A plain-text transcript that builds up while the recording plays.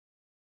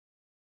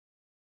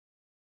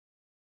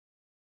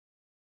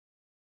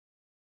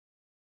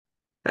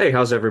Hey,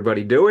 how's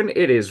everybody doing?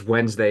 It is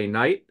Wednesday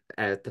night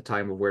at the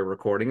time of we're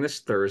recording this,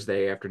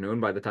 Thursday afternoon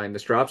by the time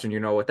this drops, and you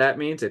know what that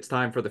means. It's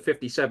time for the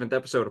 57th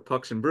episode of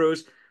Pucks and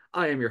Brews.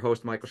 I am your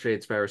host, Michael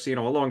Shades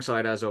Farasino,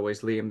 alongside, as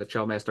always, Liam the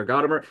Chellmaster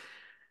Godimer.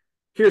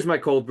 Here's my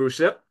cold brew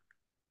sip.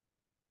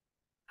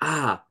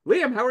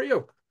 Liam, how are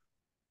you?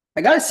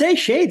 I gotta say,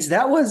 Shades,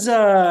 that was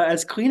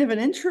as clean of an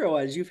intro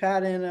as you've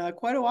had in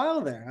quite a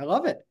while there. I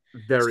love it.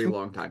 It's Very come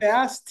long time.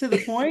 fast to the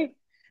point.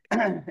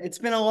 It's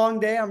been a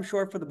long day, I'm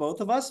sure, for the both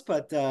of us,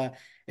 but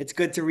it's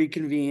good to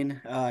reconvene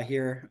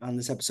here on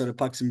this episode of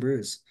Pucks and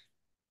Brews.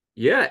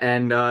 Yeah,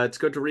 and it's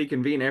good to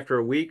reconvene after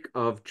a week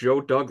of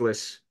Joe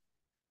Douglas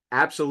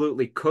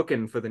absolutely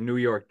cooking for the New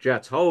York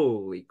Jets.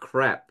 Holy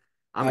crap.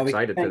 I'm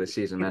excited for this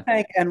season, We can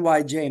man. thank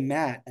NYJ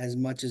Matt as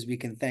much as we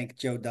can thank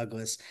Joe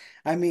Douglas.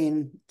 I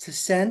mean, to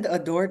send a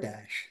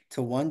DoorDash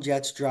to one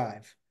Jets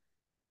drive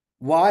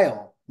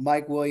while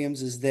Mike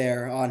Williams is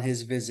there on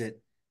his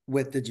visit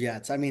with the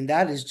Jets. I mean,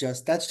 that's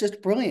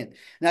just brilliant. And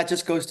that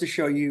just goes to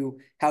show you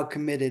how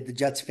committed the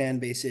Jets fan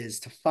base is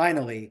to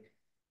finally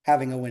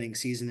having a winning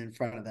season in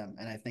front of them.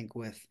 And I think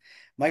with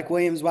Mike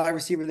Williams, wide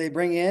receiver they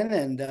bring in,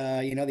 and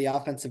the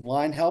offensive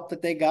line help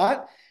that they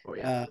got, Oh,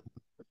 yeah. uh,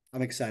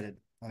 I'm excited.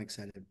 I'm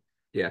excited.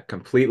 Yeah,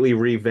 completely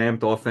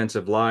revamped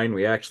offensive line.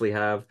 We actually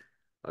have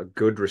a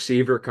good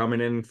receiver coming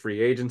in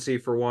free agency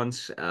for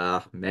once.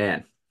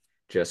 Man,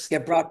 just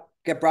Get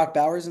Brock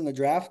Bowers in the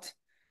draft.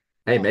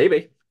 hey, Oh,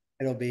 maybe,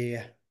 it'll be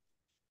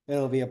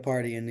it'll be a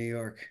party in New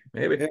York.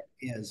 maybe. It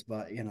is,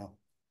 but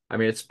I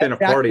mean, it's been a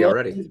Zach party Wilson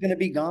already. is going to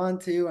be gone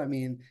too. I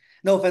mean,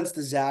 no offense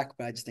to Zach,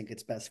 but I just think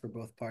it's best for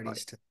both Uh,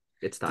 parties to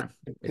It's to, time.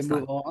 to It's move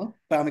time. along.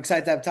 But I'm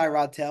excited to have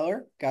Tyrod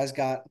Taylor. Guy's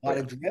got a Oh lot yeah.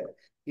 of drip,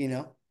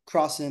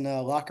 crossing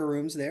locker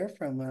rooms there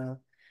from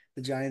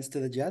the Giants to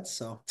the Jets.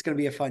 So it's going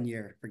to be a fun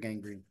year for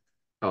Gang Green.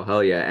 Oh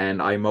hell yeah.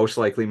 And I most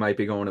likely might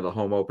be going to the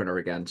home opener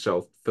again.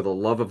 So for the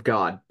love of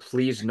God,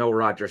 please no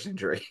Rodgers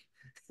injury.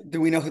 Do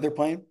we know who they're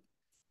playing?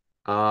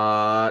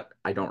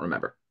 I don't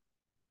remember.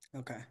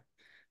 Okay.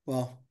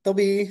 Well, they'll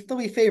be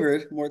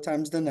favored more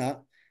times than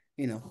not,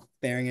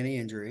 bearing any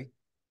injury.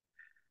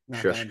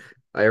 Knock Shush. on.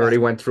 I already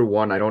went through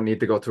one. I don't need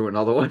to go through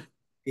another one.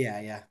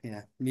 Yeah, yeah,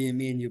 yeah. Me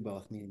and you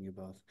both. Me and you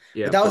both.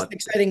 Yeah, But that was an but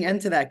exciting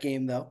end to that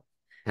game, though.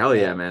 hell Uh,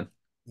 yeah, man.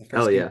 the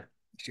Hell first game yeah.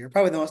 last year,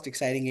 probably the most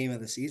exciting game of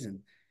the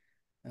season.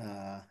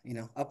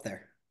 Up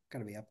there. Got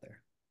to be up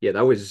there. Yeah,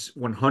 that was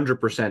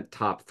 100%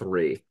 top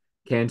three.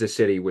 Kansas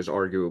City was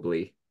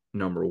arguably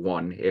number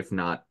one, if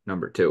not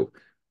number two.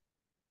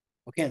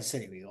 Well, Kansas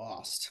City, we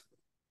lost.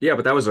 Yeah,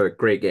 but that was a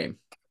great game.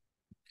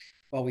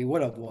 Well, we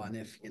would have won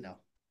if the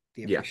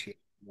Yeah, officiating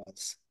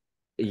was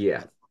better.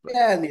 yeah, But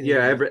yeah, neither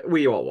yeah. here nor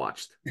We all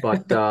watched,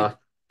 but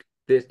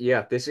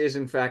this is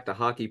in fact a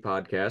hockey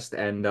podcast,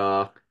 and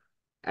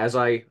as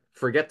I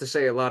forget to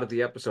say a lot of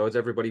the episodes,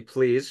 everybody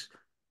please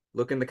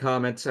look in the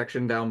comment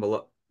section down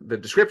below, the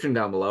description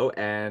down below,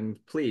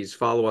 and please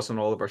follow us on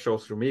all of our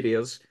social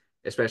medias,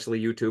 especially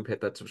YouTube.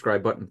 Hit that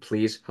subscribe button,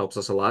 please. Helps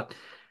us a lot.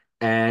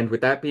 And with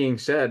that being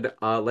said,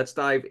 let's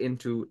dive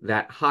into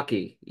that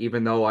hockey.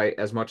 Even though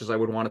as much as I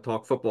would want to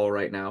talk football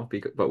right now,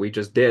 but we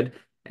just did,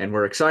 and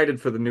we're excited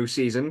for the new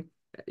season,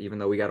 even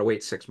though we got to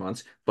wait 6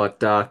 months.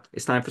 But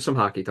it's time for some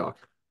hockey talk.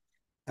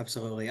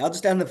 Absolutely. I'll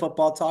just end the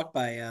football talk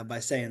by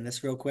saying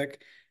this real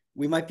quick.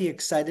 We might be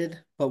excited,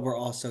 but we're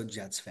also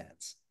Jets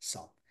fans.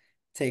 So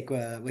take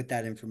with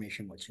that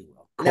information what you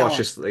will. Now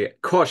on.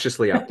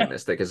 Cautiously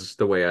optimistic is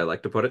the way I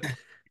like to put it.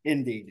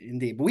 Indeed,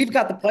 indeed. But we've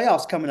got the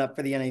playoffs coming up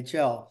for the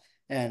NHL,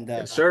 and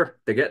Yes, sir.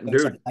 excited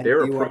They're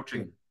you are too.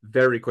 approaching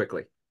very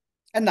quickly.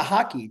 And the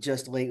hockey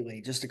just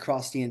lately, just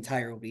across the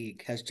entire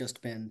league, has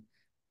just been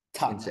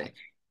top Insane.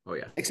 notch. Oh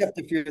yeah. Except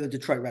if you're the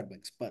Detroit Red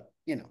Wings, but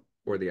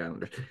Or the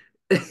Islanders.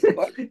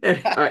 or,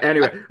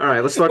 Anyway, all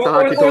right, let's start the or,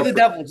 hockey or talk the for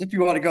Devils if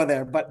you want to go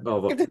there. But oh,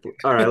 well,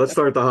 all right, let's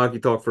start the hockey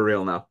talk for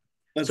real now.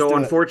 let's So do it.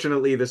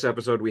 unfortunately, this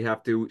episode we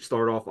have to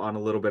start off on a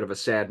little bit of a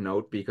sad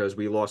note because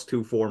we lost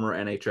two former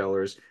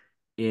NHLers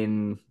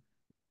in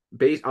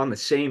based on the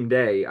same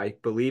day. I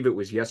believe it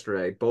was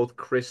yesterday. Both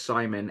Chris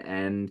Simon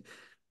and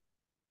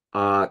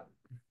uh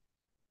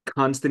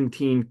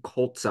Konstantin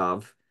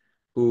Koltsov,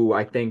 who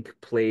I think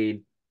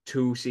played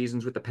 2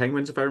 seasons with the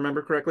Penguins, if I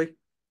remember correctly.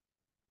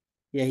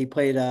 Yeah, he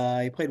played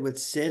with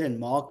Sid and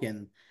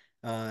Malkin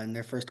in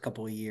their first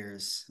couple of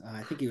years.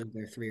 I think he was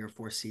there 3 or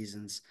 4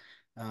 seasons.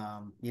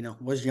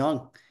 Was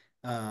young.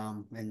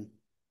 And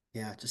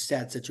yeah, just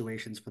sad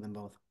situations for them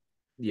both.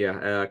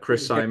 Yeah,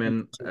 Chris Totally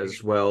different Simon as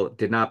situation. well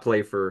did not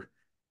play for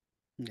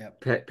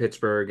Yep.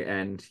 Pittsburgh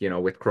and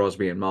with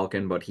Crosby and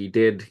Malkin, but he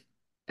did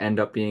end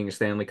up being a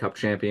Stanley Cup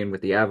champion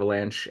with the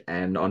Avalanche.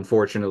 And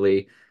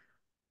unfortunately,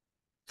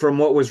 from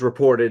what was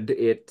reported,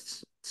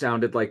 it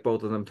sounded like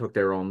both of them took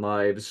their own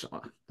lives,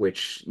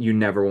 which you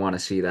never want to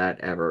see that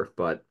ever,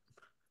 but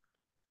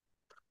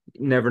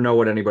you never know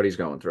what anybody's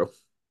going through.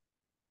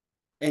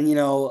 And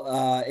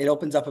it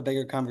opens up a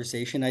bigger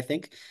conversation, I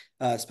think,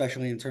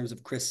 especially in terms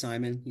of Chris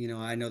Simon.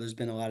 I know there's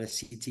been a lot of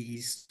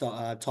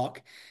CTE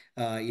talk.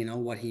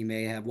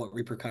 What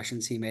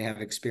repercussions he may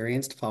have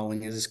experienced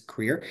following his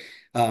career.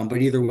 But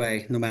either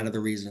way, no matter the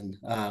reason,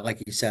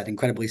 like you said,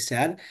 incredibly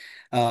sad.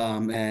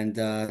 And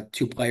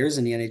two players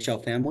in the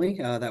NHL family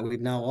that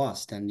we've now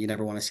lost, and you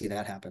never want to see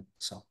that happen.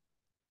 So.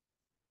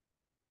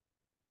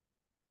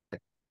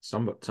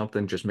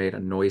 Something just made a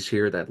noise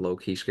here that low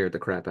key scared the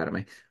crap out of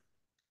me.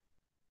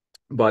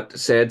 But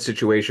sad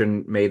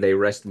situation. May they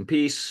rest in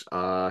peace.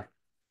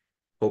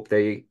 Hope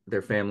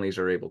their families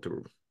are able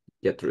to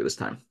get through this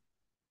time.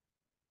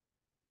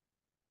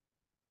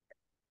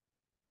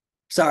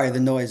 Sorry, the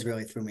noise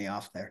really threw me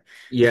off there.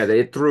 Yeah,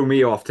 it threw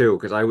me off too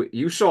because I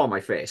you saw my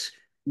face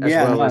as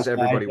Yeah, well no, as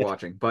everybody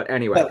watching. But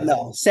anyway, but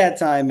no, sad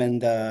time,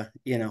 and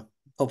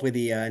hopefully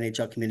the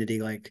NHL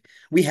community, like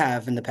we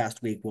have in the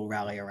past week, will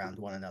rally around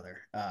one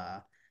another.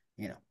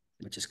 You know,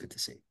 which is good to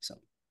see. So.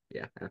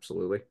 yeah,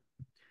 absolutely.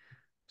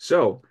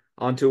 So,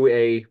 onto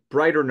a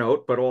brighter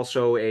note, but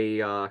also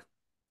a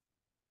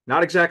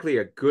not exactly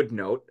a good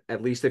note,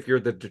 at least if you're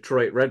the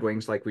Detroit Red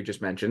Wings, like we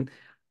just mentioned,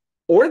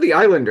 or the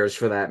Islanders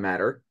for that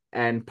matter,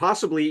 and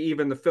possibly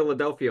even the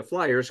Philadelphia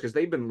Flyers, because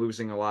they've been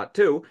losing a lot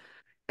too.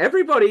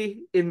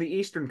 Everybody in the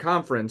Eastern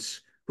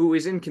Conference who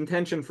is in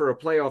contention for a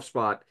playoff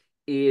spot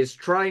is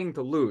trying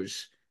to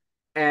lose.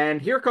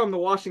 And here come the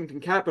Washington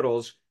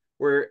Capitals,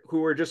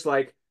 who are just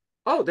like,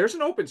 oh, there's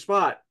an open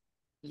spot.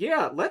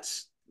 Yeah,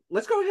 let's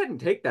go ahead and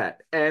take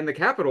that. And the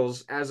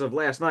Capitals, as of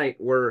last night,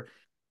 were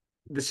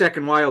the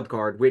second wild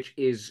card, which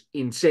is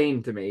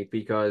insane to me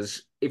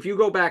because if you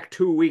go back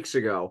 2 weeks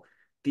ago,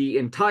 the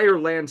entire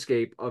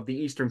landscape of the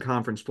Eastern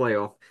Conference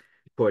playoff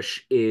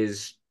push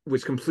is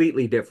was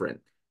completely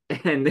different.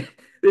 And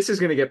this is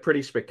going to get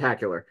pretty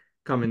spectacular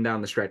coming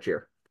down the stretch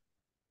here.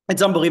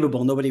 It's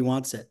unbelievable. Nobody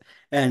wants it.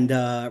 And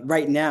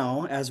right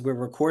now, as we're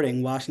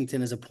recording,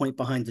 Washington is a point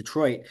behind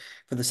Detroit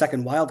for the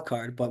second wild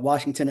card, but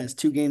Washington has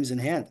two games in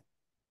hand.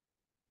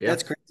 Yeah.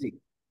 That's crazy.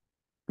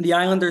 The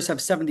Islanders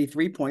have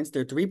 73 points.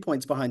 They're 3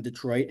 points behind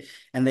Detroit,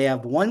 and they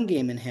have one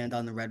game in hand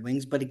on the Red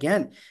Wings. But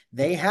again,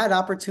 they had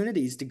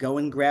opportunities to go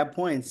and grab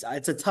points.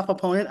 It's a tough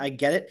opponent. I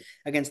get it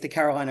against the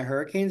Carolina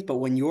Hurricanes, but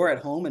when you're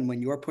at home and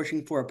when you're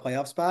pushing for a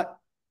playoff spot,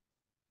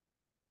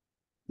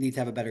 need to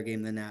have a better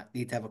game than that,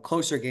 need to have a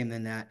closer game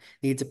than that,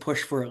 need to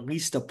push for at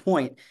least a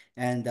point.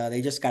 And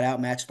they just got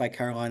outmatched by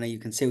Carolina. You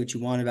can say what you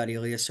want about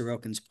Ilya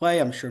Sorokin's play.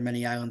 I'm sure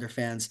many Islander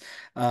fans,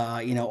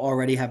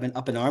 already have been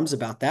up in arms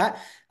about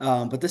that.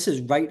 But this is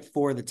right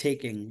for the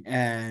taking.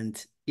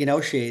 And,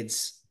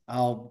 Shades,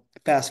 I'll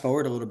fast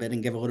forward a little bit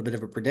and give a little bit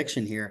of a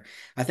prediction here.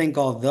 I think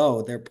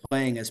although they're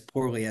playing as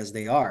poorly as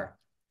they are,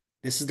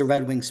 this is the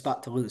Red Wings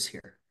spot to lose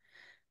here.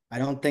 I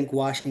don't think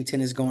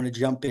Washington is going to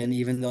jump in,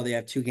 even though they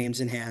have two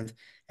games in hand,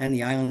 and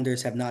the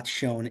Islanders have not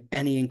shown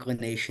any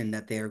inclination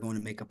that they are going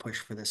to make a push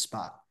for this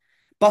spot.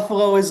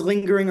 Buffalo is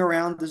lingering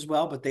around as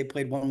well, but they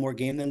played one more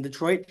game than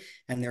Detroit,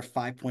 and they're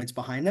 5 points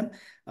behind them.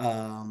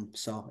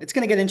 So it's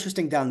going to get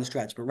interesting down the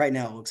stretch, but right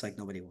now it looks like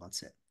nobody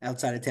wants it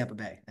outside of Tampa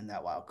Bay in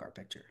that wild card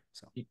picture.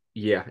 So.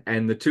 Yeah,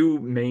 and the two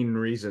main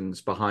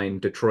reasons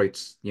behind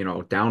Detroit's,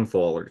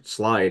 downfall or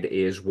slide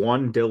is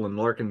one, Dylan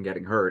Larkin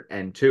getting hurt,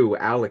 and two,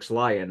 Alex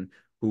Lyon,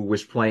 who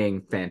was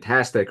playing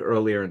fantastic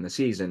earlier in the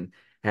season,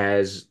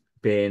 has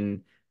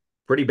been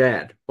pretty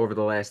bad over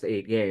the last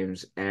 8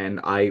 games. And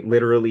I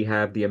literally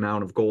have the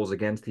amount of goals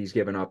against he's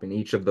given up in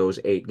each of those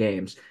 8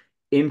 games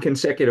in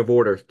consecutive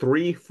order: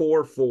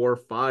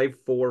 3-4-4,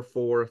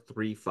 5-4-4,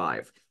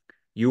 3-5.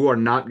 You are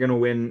not going to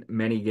win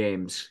many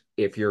games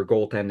if your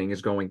goaltending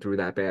is going through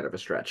that bad of a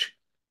stretch.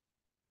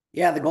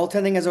 Yeah, the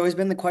goaltending has always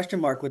been the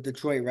question mark with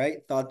Detroit, right?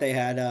 Thought they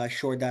had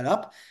shored that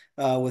up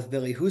with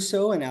Billy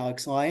Husso and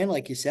Alex Lyon,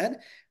 like you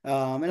said.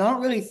 And I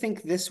don't really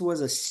think this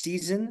was a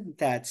season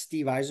that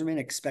Steve Yzerman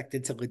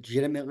expected to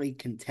legitimately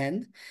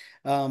contend.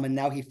 And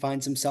now he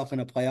finds himself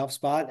in a playoff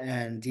spot,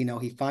 and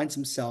he finds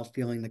himself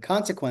feeling the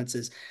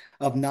consequences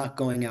of not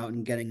going out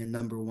and getting a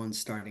number one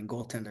starting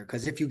goaltender.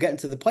 Because if you get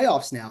into the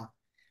playoffs now,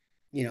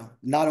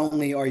 not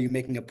only are you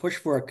making a push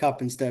for a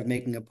cup instead of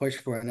making a push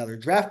for another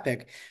draft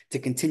pick to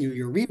continue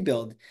your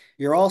rebuild,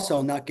 you're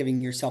also not giving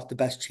yourself the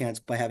best chance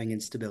by having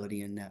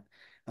instability in net.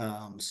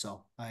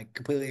 So I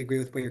completely agree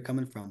with where you're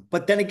coming from.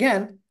 But then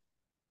again,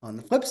 on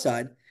the flip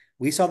side,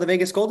 we saw the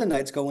Vegas Golden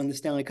Knights go win the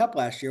Stanley Cup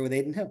last year with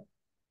Aiden Hill.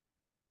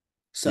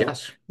 So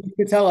Yes. you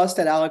could tell us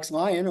that Alex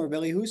Lyon or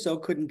Billy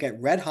Husso couldn't get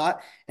red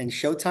hot, and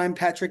Showtime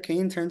Patrick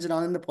Kane turns it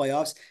on in the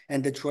playoffs,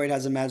 and Detroit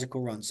has a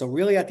magical run. So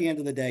really, at the end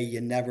of the day,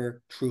 you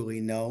never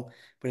truly know,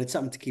 but it's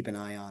something to keep an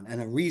eye on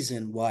and a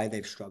reason why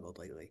they've struggled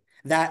lately.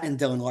 That and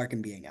Dylan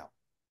Larkin being out.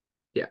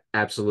 Yeah,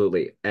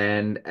 absolutely.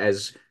 And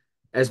as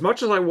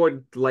much as I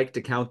would like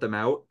to count them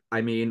out,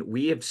 I mean,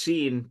 we have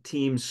seen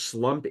teams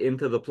slump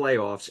into the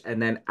playoffs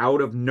and then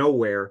out of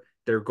nowhere,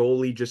 their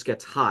goalie just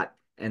gets hot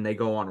and they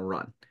go on a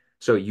run.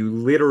 So you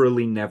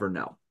literally never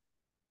know.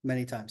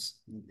 Many times.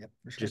 Yep,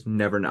 for sure. Just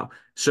never know.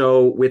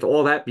 So with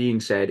all that being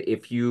said,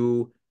 if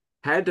you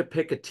had to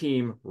pick a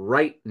team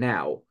right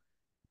now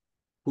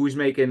who's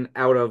making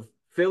out of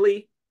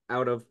Philly,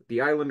 out of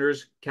the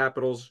Islanders,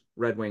 Capitals,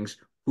 Red Wings,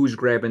 who's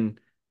grabbing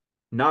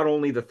not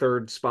only the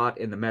third spot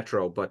in the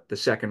Metro, but the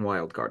second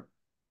wild card.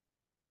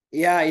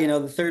 Yeah,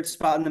 the third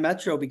spot in the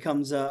Metro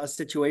becomes a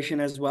situation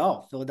as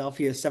well.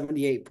 Philadelphia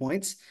 78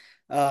 points.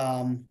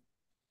 Um,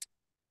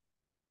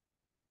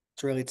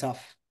 it's really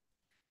tough.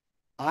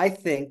 I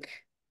think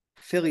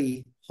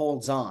Philly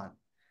holds on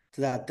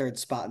to that third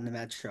spot in the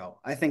Metro.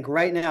 I think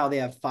right now they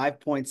have 5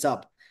 points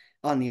up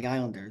on the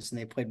Islanders, and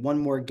they played one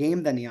more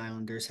game than the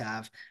Islanders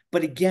have.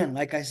 But again,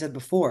 like I said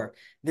before,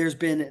 there's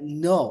been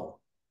no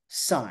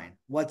sign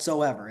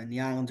whatsoever in the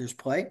Islanders'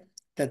 play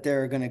that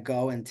they're going to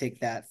go and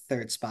take that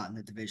third spot in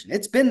the division.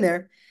 It's been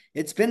there.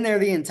 It's been there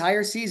the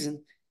entire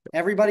season.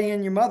 Everybody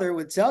and your mother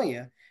would tell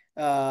you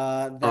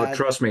Oh, that.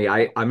 trust me,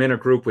 I'm in a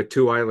group with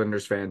two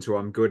Islanders fans who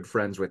I'm good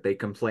friends with. They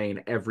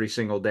complain every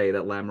single day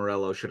that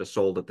Lamoriello should have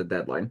sold at the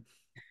deadline.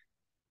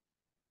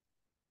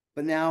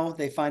 But now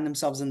they find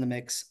themselves in the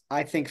mix.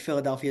 I think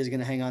Philadelphia is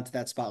going to hang on to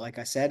that spot, like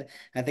I said.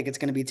 I think it's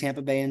going to be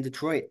Tampa Bay and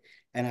Detroit.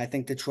 And I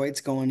think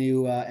Detroit's going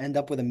to end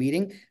up with a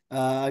meeting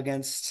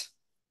against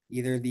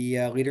either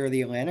the leader of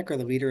the Atlantic or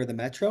the leader of the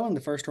Metro in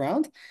the first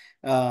round.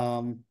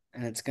 And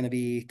it's going to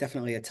be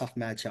definitely a tough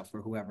matchup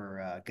for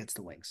whoever gets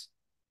the wings.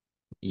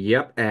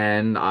 Yep,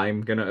 and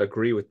I'm gonna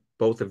agree with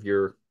both of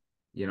your,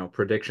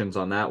 predictions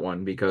on that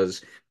one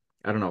because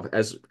I don't know,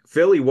 as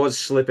Philly was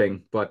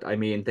slipping, but I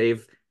mean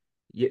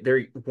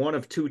they're one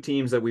of two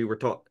teams that we were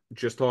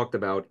just talked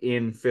about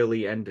in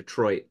Philly and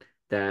Detroit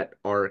that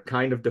are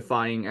kind of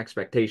defying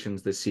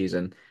expectations this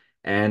season,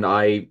 and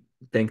I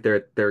think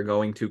they're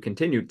going to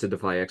continue to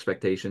defy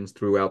expectations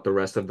throughout the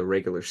rest of the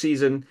regular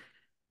season.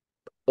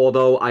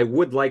 Although I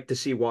would like to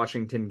see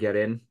Washington get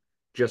in,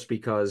 just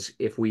because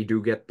if we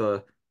do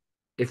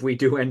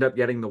end up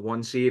getting the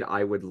one seed,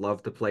 I would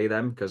love to play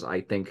them because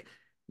I think,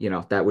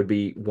 that would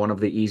be one of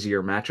the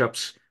easier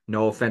matchups.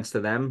 No offense to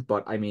them,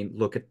 but I mean,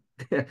 look at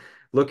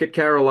look at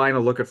Carolina,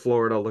 look at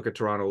Florida, look at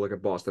Toronto, look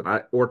at Boston,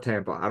 or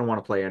Tampa. I don't want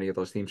to play any of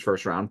those teams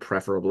first round,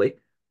 preferably.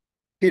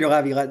 Peter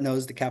Laviolette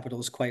knows the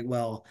Capitals quite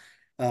well,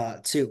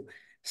 too.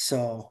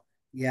 So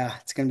yeah,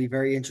 it's going to be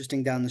very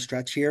interesting down the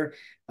stretch here.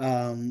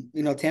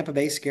 Tampa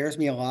Bay scares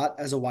me a lot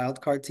as a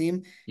wild card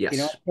team. I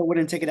Yes.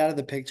 wouldn't take it out of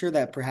the picture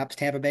that perhaps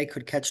Tampa Bay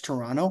could catch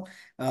Toronto.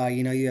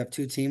 You have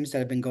two teams that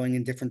have been going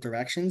in different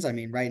directions. I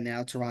mean, right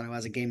now Toronto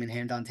has a game in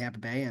hand on Tampa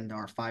Bay and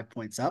are 5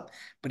 points up.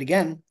 But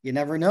again, you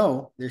never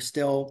know. There's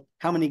still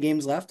how many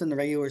games left in the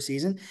regular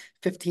season?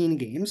 15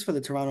 games for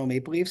the Toronto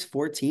Maple Leafs,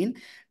 14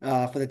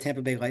 for the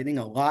Tampa Bay Lightning.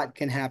 A lot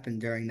can happen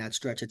during that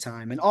stretch of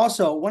time. And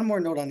also, one more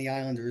note on the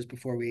Islanders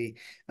before we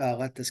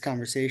let this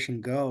conversation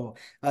go.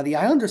 The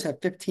Islanders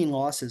have 15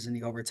 losses in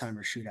the overtime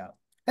or shootout.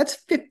 That's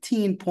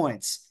 15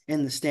 points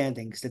in the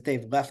standings that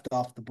they've left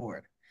off the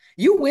board.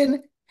 You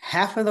win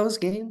half of those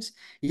games,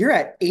 you're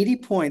at 80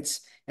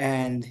 points,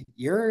 and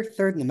you're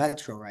third in the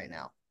Metro right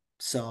now.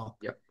 So,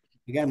 Yep.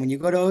 again, when you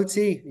go to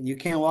OT and you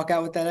can't walk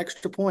out with that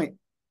extra point,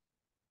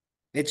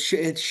 it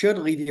should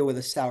leave you with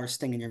a sour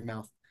sting in your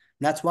mouth.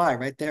 And that's why,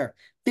 right there,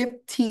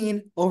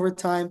 15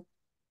 overtime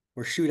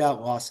or shootout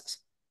losses.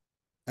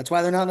 That's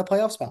why they're not in a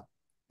playoff spot.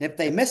 And if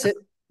they miss it,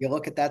 you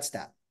look at that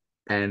stat.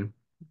 And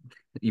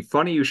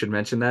funny you should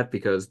mention that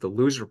because the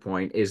loser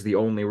point is the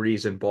only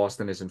reason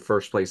Boston is in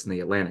first place in the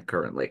Atlantic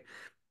currently.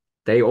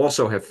 They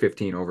also have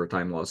 15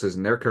 overtime losses,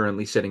 and they're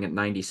currently sitting at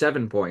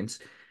 97 points,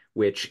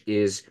 which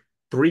is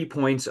 3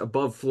 points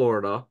above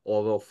Florida,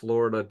 although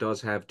Florida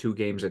does have two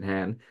games in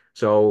hand.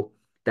 So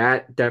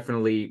that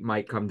definitely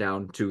might come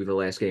down to the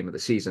last game of the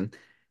season,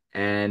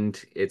 and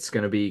it's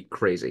going to be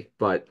crazy.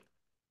 But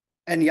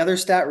And the other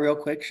stat, real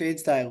quick,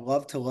 Shades, that I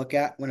love to look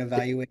at when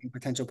evaluating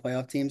potential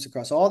playoff teams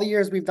across all the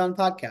years we've done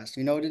podcasts,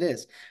 you know what it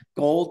is?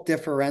 Goal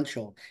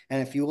differential.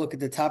 And if you look at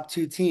the top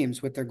two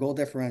teams with their goal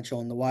differential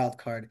in the wild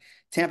card,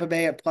 Tampa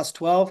Bay at plus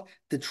 12,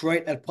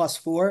 Detroit at plus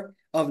 4.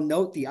 Of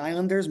note, the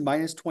Islanders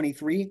minus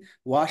 23,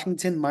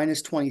 Washington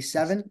minus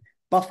 27,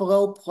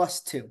 Buffalo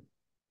plus 2.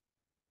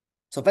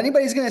 So if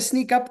anybody's going to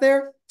sneak up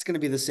there, it's going to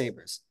be the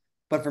Sabres.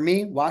 But for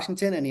me,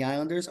 Washington and the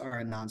Islanders are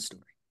a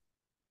non-story.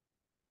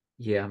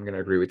 yeah, I'm going to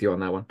agree with you on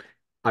that one.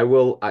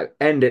 I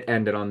end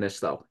it on this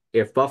though.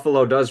 If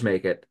Buffalo does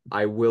make it,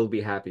 I will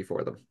be happy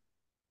for them.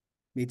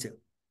 Me too.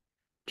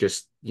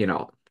 Just,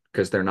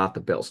 because they're not the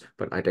Bills,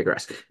 but I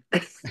digress.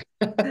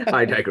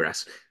 I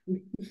digress.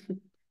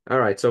 All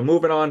right, so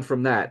moving on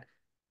from that.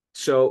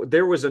 So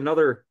there was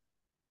another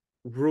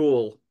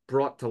rule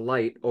brought to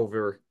light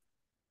over,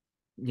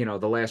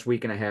 the last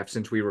week and a half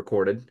since we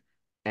recorded.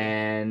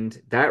 And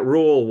that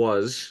rule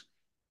was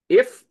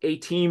if a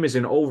team is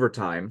in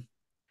overtime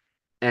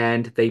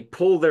and they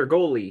pull their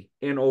goalie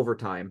in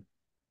overtime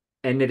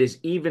and it is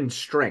even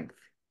strength,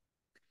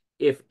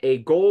 if a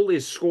goal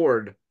is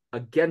scored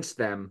against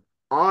them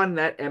on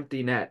that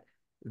empty net,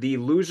 the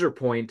loser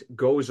point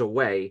goes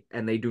away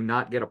and they do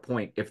not get a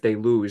point if they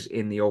lose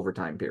in the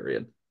overtime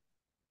period.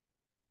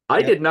 I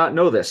Yep. did not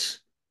know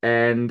this.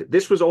 And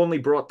this was only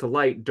brought to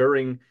light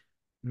during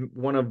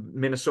one of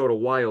Minnesota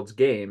Wild's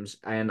games.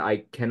 And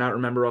I cannot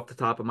remember off the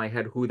top of my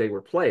head who they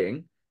were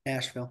playing.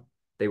 Nashville.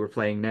 They were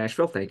playing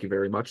Nashville. Thank you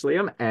very much,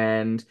 Liam.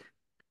 And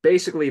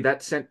basically,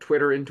 that sent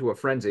Twitter into a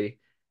frenzy.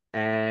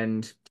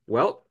 And,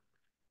 well,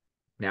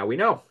 now we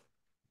know.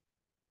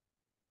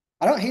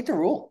 I don't hate the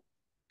rule,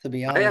 to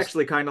be I honest.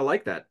 actually kind of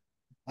like that.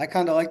 I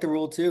kind of like the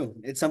rule too.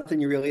 It's something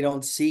you really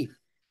don't see.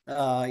 The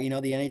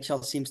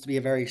NHL seems to be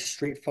a very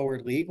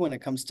straightforward league when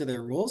it comes to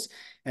their rules,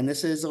 and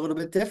this is a little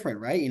bit different,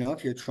 right?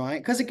 If you're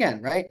trying, because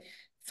again, right,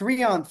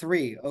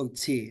 3-on-3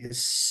 OT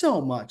is so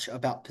much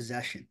about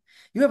possession.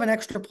 You have an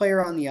extra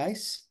player on the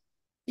ice,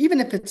 even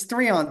if it's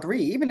 3-on-3,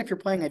 even if you're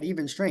playing at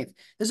even strength,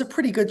 there's a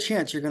pretty good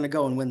chance you're going to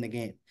go and win the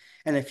game.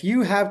 And if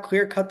you have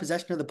clear-cut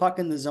possession of the puck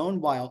in the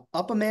zone while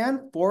up a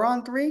man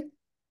 4-on-3,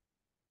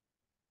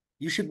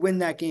 you should win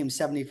that game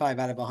 75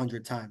 out of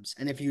 100 times.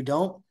 And if you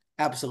don't,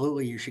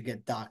 absolutely you should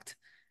get docked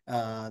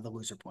the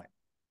loser point.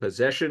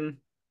 Possession,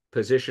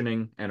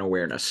 positioning, and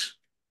awareness.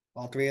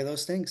 All three of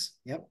those things.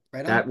 Yep,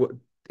 right That on. w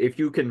If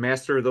you can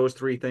master those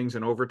three things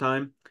in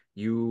overtime,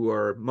 you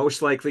are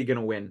most likely going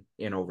to win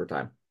in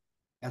overtime.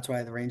 That's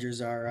why the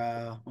Rangers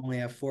are only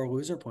have 4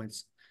 loser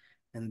points.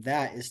 And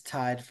that is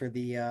tied for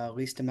the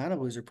least amount of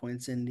loser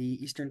points in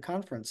the Eastern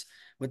Conference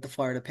with the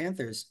Florida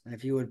Panthers. And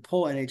if you would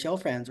pull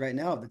NHL fans right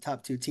now, the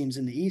top 2 teams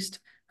in the East,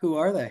 who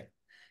are they?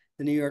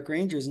 The New York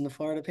Rangers and the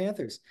Florida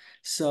Panthers.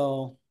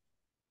 So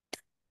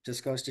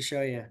just goes to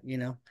show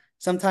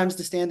sometimes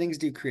the standings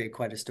do create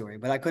quite a story,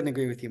 but I couldn't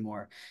agree with you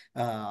more.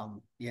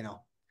 Um, you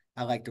know,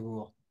 I like the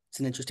rule.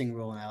 It's an interesting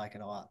rule and I like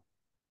it a lot.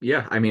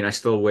 Yeah, I mean, I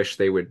still wish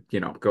they would,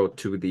 go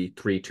to the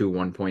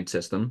 3-2-1 point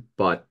system,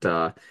 but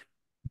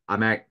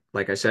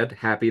like I said,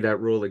 happy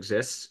that rule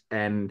exists,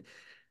 and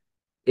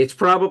it's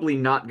probably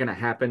not going to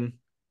happen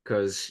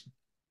because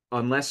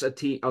unless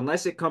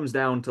it comes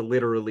down to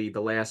literally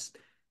the last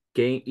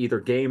game, either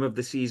game of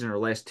the season or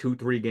last 2,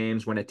 3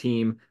 games when a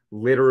team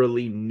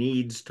literally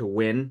needs to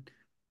win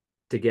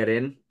to get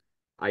in,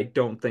 I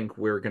don't think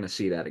we're going to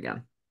see that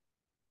again.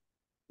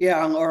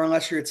 Yeah, or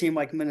unless you're a team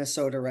like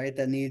Minnesota, right,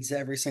 that needs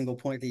every single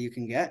point that you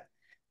can get.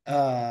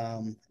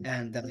 And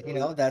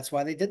that's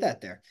why they did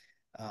that there.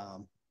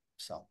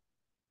 So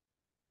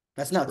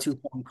that's not 2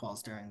 phone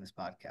calls during this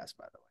podcast,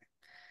 by the way.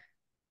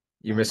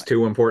 You missed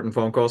 2 important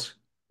phone calls.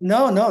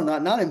 No, no,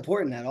 not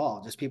important at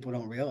all. Just people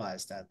don't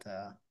realize that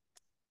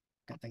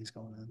got things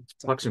going on.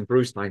 It's all Pucks good. and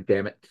Brews time,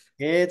 damn it.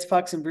 It's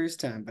Pucks and Brews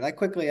time, but I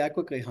quickly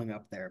hung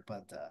up there.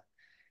 But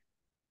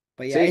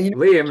yeah, and See,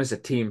 Liam is a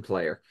team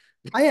player.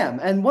 I am.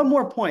 And one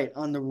more point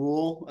on the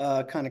rule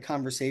kind of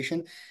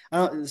conversation. I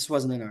don't. This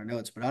wasn't in our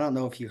notes, but I don't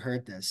know if you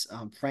heard this.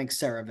 Frank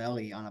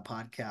Saravelli on a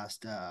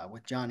podcast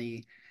with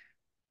Johnny,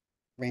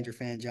 Ranger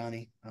fan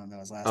Johnny. I don't know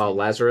his last Oh, name.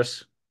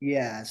 Lazarus.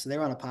 Yeah, so they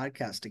were on a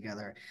podcast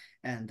together,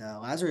 and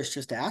Lazarus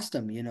just asked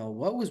him,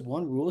 what was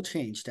one rule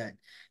change that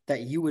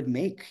you would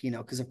make?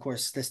 Because of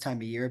course this time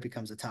of year it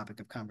becomes a topic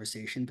of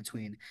conversation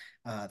between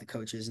the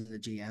coaches and the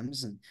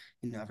GMs, and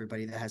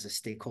everybody that has a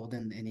stakeholder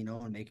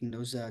in making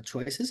those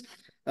choices.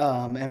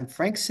 And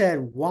Frank said,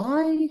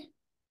 "Why,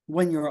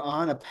 when you're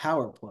on a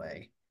power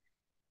play,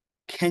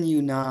 can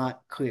you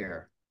not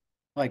clear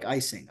like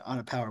icing on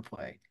a power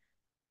play?"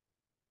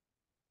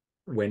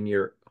 When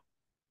you're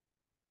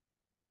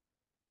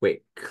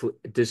Wait,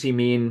 does he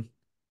mean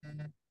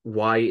Why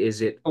why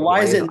is is it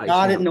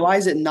not icing? in why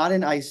is it not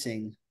an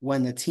icing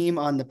when the team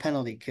on the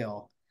penalty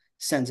kill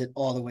sends it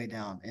all the way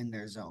down in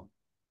their zone?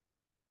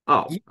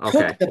 Oh,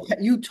 okay.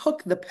 You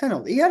took the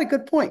penalty. You had a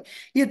good point.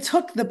 You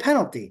took the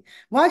penalty.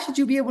 Why should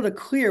you be able to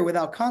clear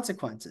without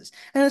consequences?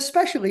 And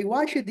especially,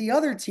 why should the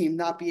other team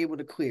not be able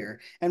to clear?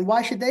 And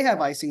why should they have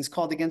icings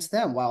called against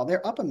them while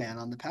they're up a man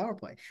on the power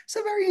play? It's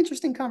a very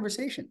interesting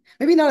conversation.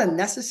 Maybe not a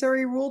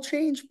necessary rule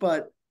change,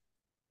 but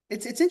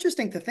it's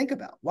interesting to think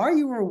about. Why are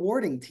you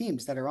rewarding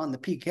teams that are on the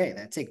PK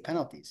that take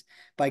penalties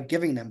by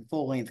giving them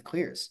full length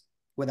clears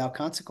without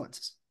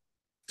consequences?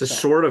 To So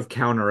sort of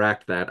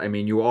counteract that, I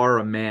mean, you are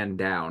a man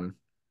down,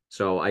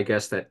 so I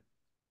guess that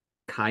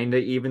kind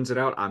of evens it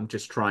out. I'm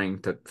just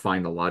trying to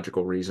find a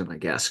logical reason, I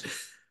guess.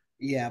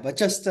 yeah, but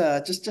just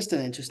an But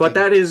interesting.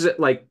 that is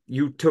like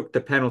you took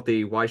the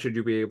penalty. Why should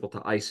you be able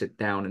to ice it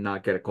down and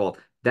not get a call?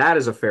 That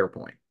is a fair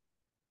point.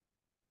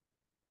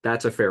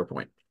 That's a fair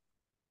point.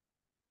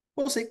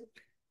 We'll see.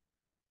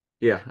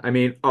 Yeah, I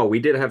mean, oh, we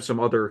did have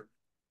some other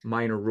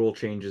minor rule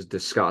changes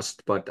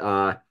discussed, but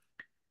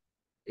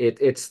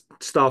it's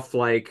stuff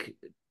like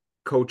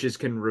coaches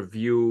can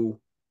review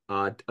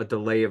a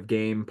delay of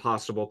game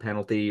possible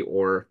penalty,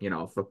 or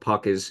if a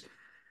puck is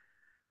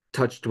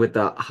touched with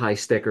a high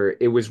sticker.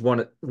 It was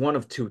one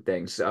of two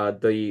things.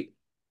 The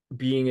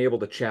being able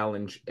to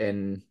challenge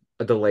in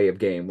a delay of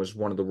game was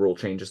one of the rule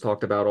changes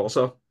talked about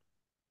also.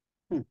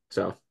 Hmm.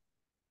 So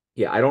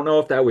yeah, I don't know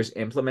if that was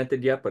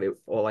implemented yet, but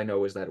all I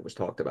know is that it was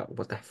talked about.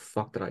 What the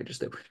fuck did I just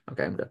do?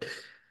 Okay, I'm good.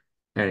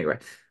 Anyway,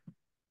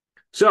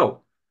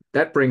 so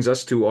that brings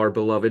us to our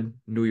beloved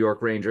New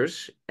York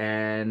Rangers.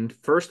 And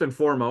first and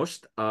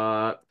foremost,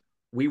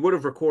 we would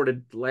have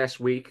recorded last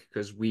week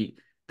because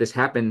this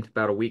happened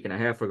about a week and a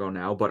half ago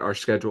now, but our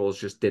schedules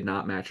just did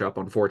not match up,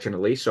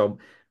 unfortunately. So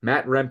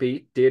Matt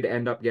Rempe did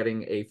end up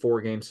getting a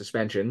 4 game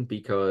suspension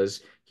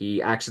because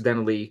he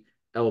accidentally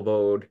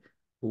elbowed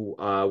who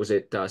was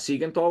it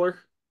Siegenthaler?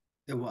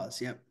 It was,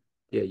 yep.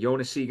 Yeah,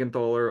 Jonas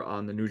Siegenthaler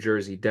on the New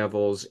Jersey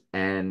Devils,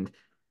 and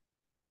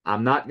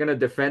I'm not going to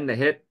defend the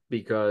hit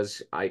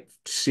because I've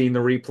seen the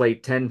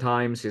replay 10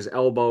 times. His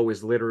elbow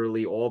is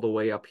literally all the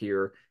way up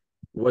here.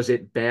 Was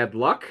it bad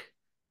luck?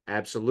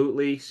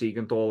 Absolutely.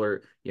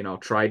 Siegenthaler,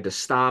 tried to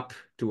stop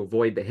to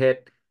avoid the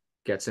hit,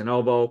 gets an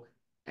elbow.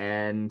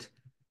 And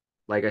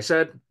like I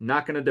said,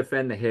 not going to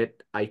defend the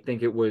hit. I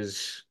think it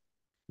was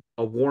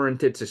a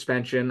warranted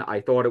suspension.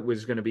 I thought it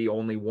was going to be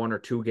only 1 or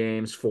 2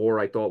 games. 4,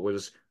 I thought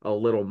was a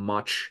little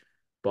much.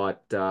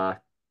 But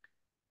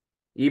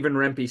even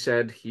Rempe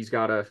said he's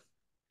got to,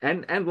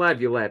 and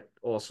Laviolette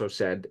also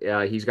said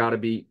he's got to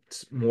be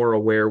more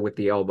aware with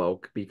the elbow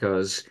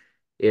because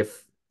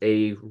if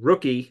a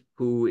rookie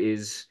who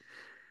is,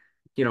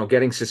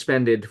 getting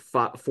suspended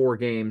 4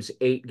 games,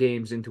 8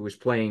 games into his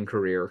playing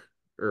career,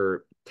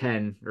 or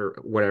 10 or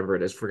whatever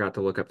it is, forgot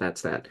to look up that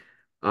stat.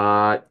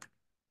 Uh,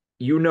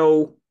 you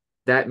know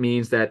that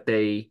means that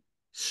they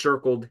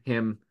circled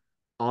him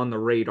on the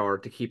radar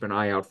to keep an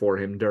eye out for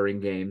him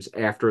during games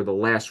after the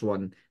last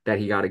one that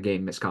he got a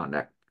game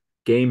misconduct,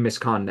 game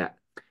misconduct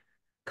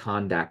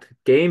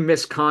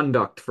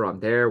from.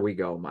 There we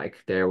go,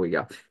 Mike. There we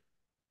go.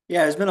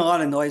 Yeah, there's been a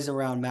lot of noise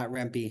around Matt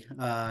Rempe,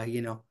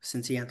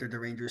 since he entered the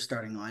Rangers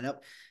starting lineup.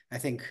 I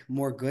think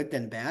more good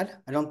than bad.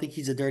 I don't think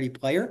he's a dirty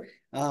player.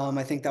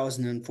 I think that was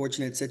an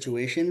unfortunate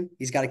situation.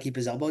 He's got to keep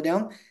his elbow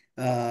down.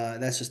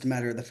 That's just a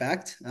matter of the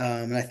fact.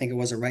 And I think it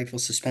was a rightful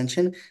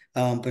suspension,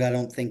 but I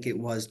don't think it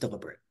was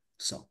deliberate.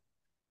 So,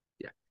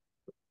 Yeah.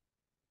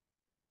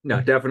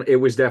 No, definitely, it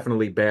was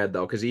definitely bad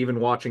though, because even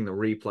watching the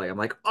replay, I'm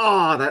like,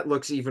 oh, that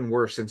looks even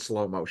worse in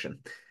slow motion.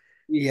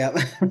 yeah,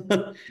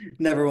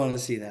 never want to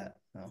see that.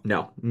 No.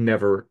 No,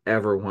 never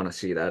ever want to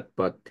see that.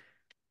 But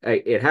hey,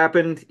 it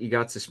happened. He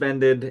got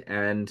suspended,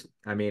 and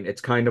I mean,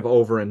 it's kind of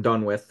over and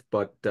done with.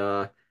 But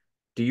do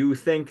you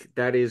think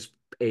that is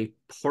a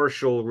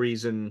partial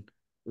reason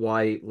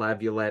why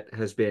Laviolette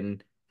has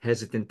been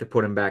hesitant to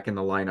put him back in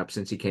the lineup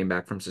since he came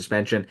back from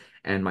suspension?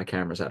 And my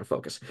camera's out of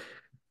focus.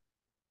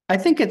 I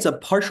think it's a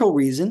partial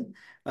reason.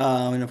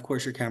 And of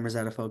course, your camera's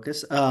out of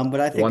focus. But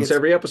I think Once it's,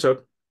 every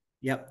episode.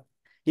 yep.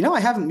 I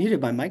haven't muted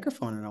my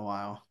microphone in a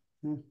while.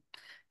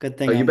 Good Oh,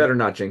 thing you I'm better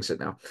not jinx it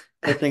now.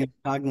 good thing I'm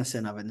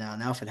cognizant of it now.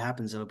 Now, if it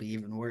happens, it'll be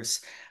even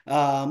worse.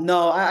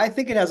 No, I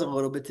think it has a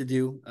little bit to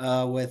do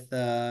with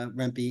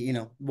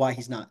Rempe, why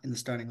he's not in the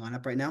starting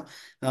lineup right now.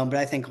 But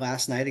I think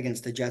last night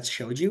against the Jets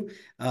showed you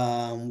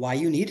why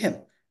you need him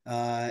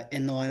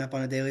in the lineup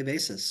on a daily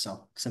basis.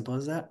 So simple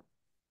as that.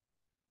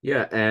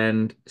 Yeah,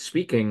 and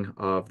speaking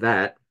of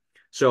that,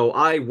 so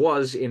I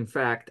was in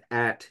fact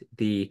at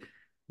the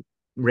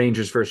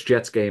Rangers versus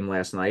Jets game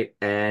last night,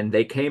 and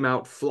they came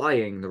out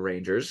flying the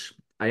Rangers.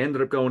 I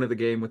ended up going to the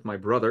game with my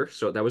brother,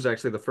 so that was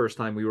actually the first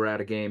time we were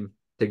at a game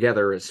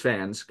together as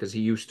fans because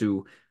he used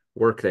to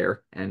work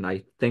there, and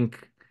I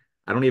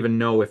don't even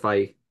know if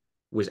I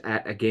was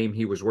at a game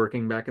he was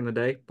working back in the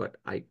day, but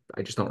I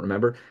just don't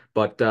remember.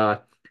 But it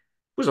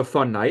was a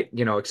fun night,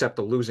 except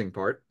the losing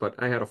part, but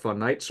I had a fun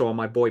night. Saw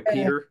my boy Yeah.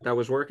 Peter that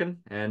was working,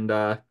 and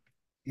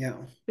Yeah.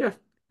 yeah,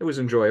 it was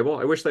enjoyable.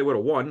 I wish they would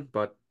have won,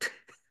 but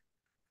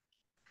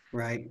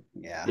Right.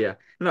 Yeah. yeah.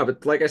 No,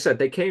 but like I said,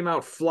 they came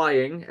out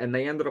flying and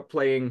they ended up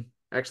playing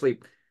actually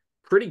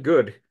pretty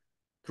good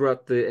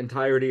throughout the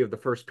entirety of the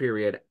first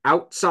period,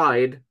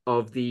 outside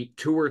of the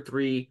 2 or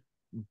 3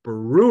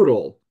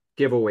 brutal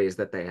giveaways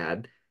that they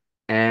had.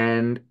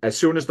 And as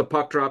soon as the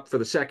puck dropped for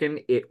the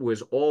second, it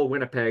was all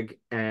Winnipeg.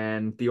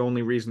 And the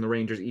only reason the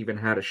Rangers even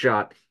had a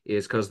shot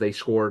is because they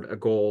scored a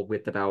goal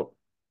with about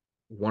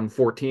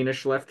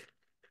 114-ish left.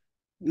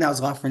 That was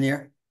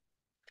Lafreniere.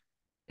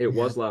 It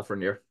Yeah. was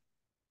Lafreniere.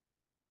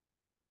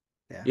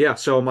 Yeah. Yeah,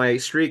 so my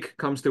streak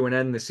comes to an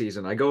end this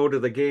season. I go to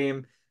the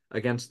game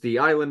against the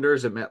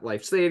Islanders at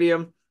MetLife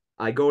Stadium.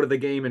 I go to the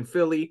game in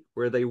Philly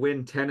where they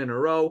win 10 in a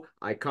row.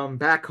 I come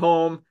back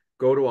home,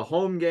 go to a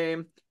home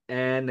game,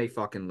 and they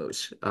fucking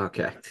lose.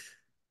 Okay.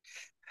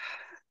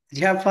 Did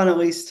you have fun at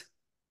least?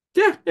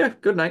 Yeah, yeah,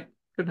 good night.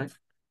 Good night.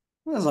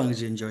 Well, as long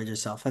as you enjoyed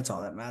yourself, that's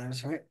all that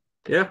matters, right?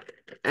 Yeah.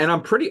 And I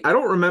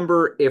don't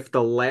remember if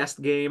the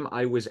last game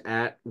I was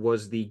at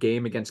was the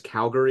game against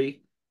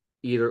Calgary,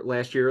 either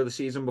last year or the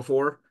season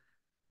before.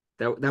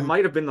 That Mm.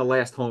 might have been the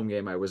last home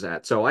game I was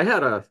at. So I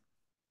had a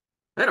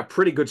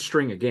pretty good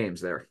string of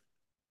games there.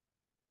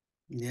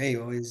 Yeah,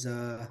 you always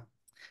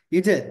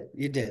you did.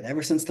 You did.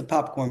 Ever since the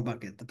popcorn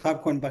bucket. The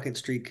popcorn bucket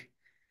streak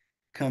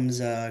comes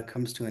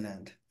to an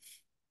end.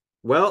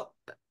 Well,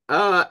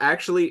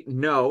 actually,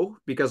 no,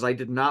 because I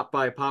did not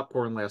buy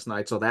popcorn last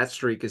night, so that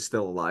streak is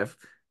still alive.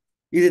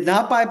 You did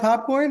not buy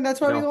popcorn? That's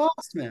why we No,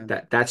 lost, man.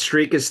 that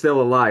streak is still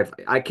alive.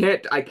 I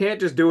can't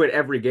just do it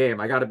every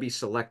game. I got to be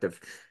selective.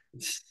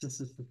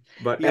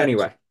 But You gotta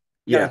anyway, gotta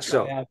yeah. try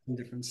So out some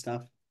different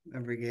stuff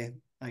every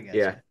game. I got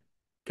yeah,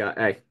 you.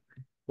 hey,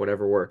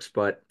 whatever works.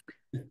 But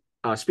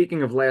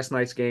Speaking of last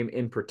night's game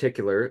in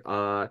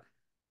particular,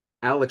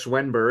 Alex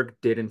Wennberg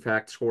did in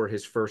fact score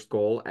his first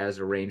goal as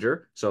a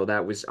Ranger, so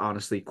that was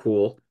honestly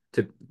cool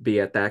to be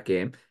at that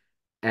game.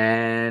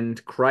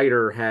 And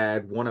Kreider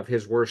had one of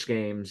his worst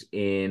games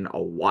in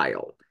a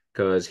while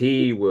because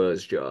he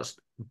was just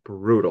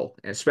brutal,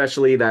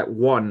 especially that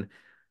one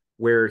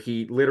where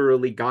he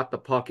literally got the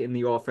puck in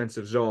the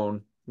offensive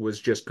zone,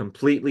 was just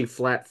completely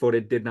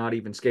flat-footed, did not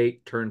even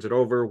skate, turns it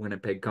over.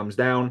 Winnipeg comes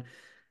down,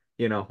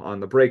 on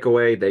the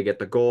breakaway. They get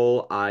the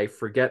goal. I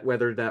forget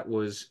whether that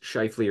was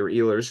Scheifele or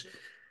Ehlers,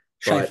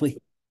 but Shifley.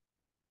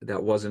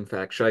 that was in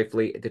fact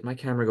Scheifele. Did my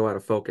camera go out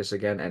of focus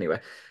again? Anyway,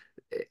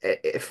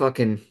 it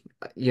fucking,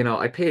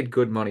 I paid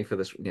good money for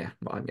this. Yeah,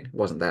 well, I mean, it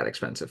wasn't that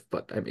expensive,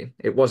 but I mean,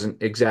 it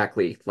wasn't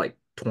exactly like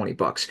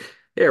 $20.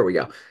 There we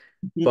go.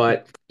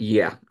 But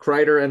yeah,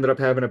 Kreider ended up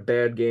having a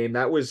bad game.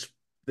 That was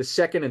the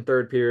second and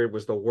third period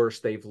was the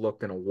worst they've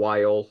looked in a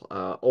while.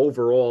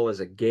 Overall, as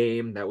a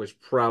game, that was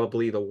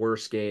probably the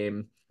worst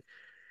game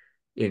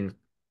in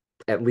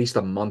at least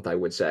a month, I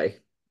would say,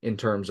 in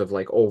terms of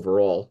like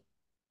overall.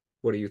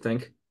 What do you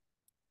think?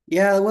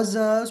 Yeah, it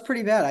was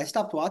pretty bad. I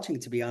stopped watching,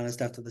 to be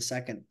honest, after the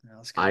second. I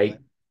was kind of I,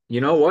 like, you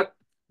know what?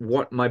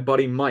 What my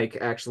buddy Mike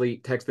actually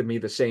texted me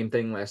the same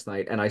thing last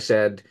night, and I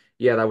said,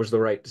 yeah, that was the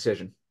right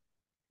decision.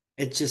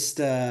 it just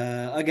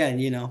again,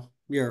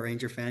 you're a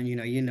Ranger fan,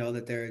 you know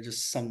that there are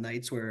just some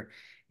nights where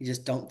you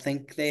just don't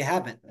think they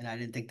have it, and I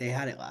didn't think they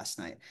had it last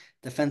night.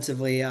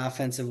 Defensively,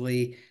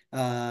 offensively,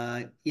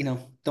 don't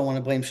want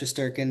to blame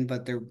Shesterkin,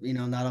 but there,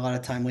 not a lot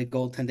of timely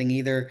goaltending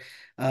either.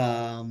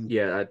 Um,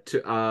 Yeah,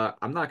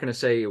 I'm not going to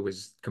say it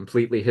was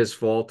completely his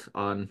fault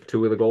on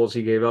two of the goals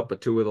he gave up,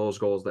 but two of those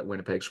goals that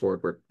Winnipeg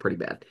scored were pretty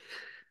bad.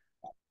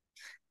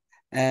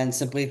 and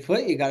simply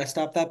put, you got to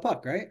stop that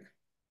puck, right?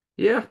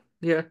 Yeah,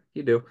 yeah,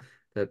 you do.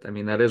 I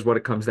mean, that is what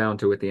it comes down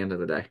to at the end of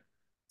the day.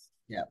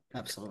 Yeah,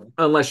 absolutely.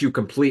 Unless you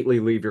completely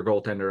leave your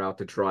goaltender out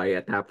to try,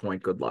 at that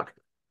point, good luck.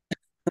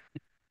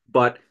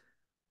 But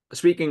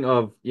speaking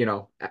of,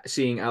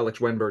 seeing Alex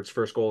Wenberg's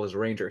first goal as a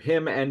Ranger,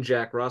 him and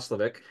Jack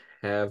Roslovic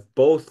have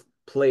both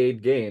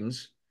played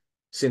games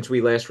since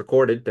we last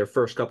recorded their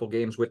first couple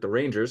games with the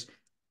Rangers.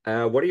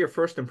 What are your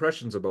first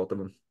impressions of both of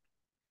them?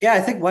 Yeah, I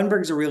think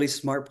Wenberg's a really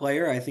smart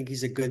player. I think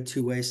he's a good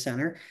two-way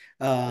center.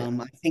 Right.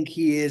 I think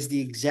he is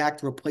the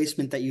exact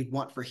replacement that you'd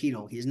want for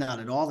Heedle. He's not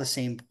at all the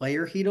same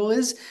player Heedle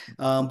is,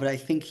 but I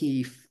think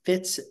he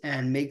fits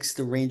and makes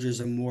the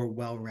Rangers a more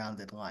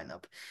well-rounded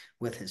lineup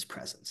with his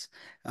presence.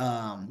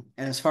 And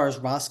as far as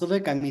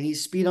Roslovic, I mean,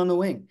 he's speed on the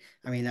wing.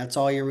 I mean, that's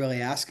all you're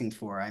really asking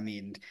for. I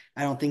mean,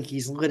 I don't think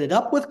he's lit it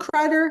up with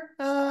Kreider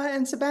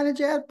and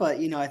Sabanajad, but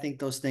I think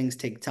those things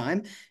take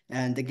time.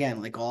 And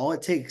again, like all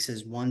it takes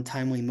is one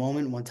timely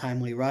moment, one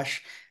timely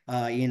rush,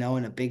 in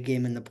a big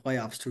game in the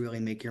playoffs to really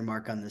make your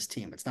mark on this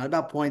team. It's not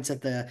about points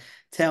at the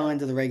tail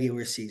end of the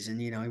regular season.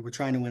 We're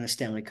trying to win a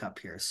Stanley Cup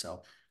here.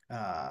 So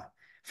uh,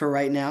 for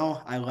right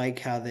now, I like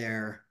how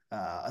they're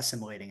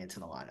assimilating into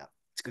the lineup.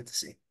 It's good to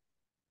see.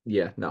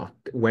 Yeah, no,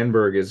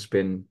 Wenberg has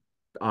been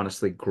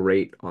honestly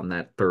great on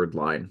that third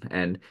line.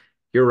 And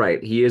you're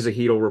right, he is a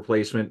Heedle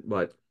replacement,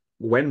 but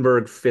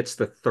Wenberg fits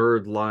the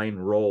third line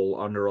role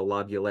under a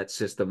Laviolette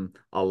system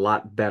a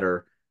lot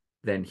better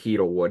than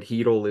Heedle would.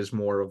 Heedle is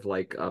more of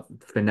like a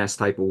finesse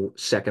type of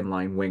second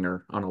line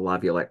winger on a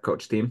Laviolette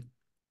coach team.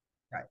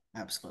 Right.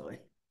 Absolutely.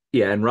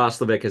 Yeah, and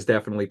Roslovic has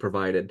definitely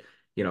provided,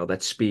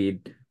 that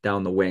speed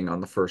down the wing on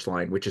the first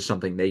line, which is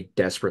something they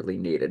desperately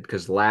needed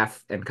because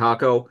Laff and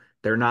Kako,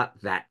 they're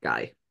not that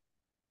guy.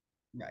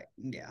 Right.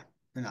 Yeah.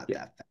 They're not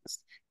Yeah. that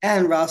fast.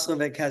 And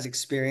Roslovic has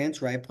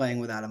experience, right, playing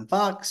with Adam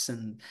Fox,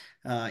 and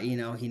he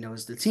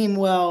knows the team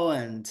well,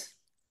 and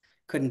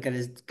couldn't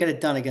get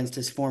it done against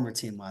his former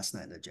team last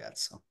night, the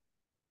Jets. So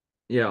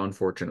Yeah,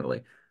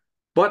 unfortunately.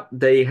 But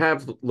they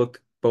have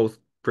looked both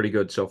pretty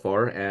good so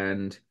far,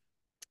 and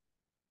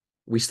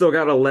we still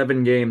got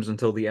 11 games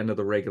until the end of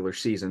the regular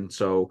season,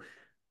 so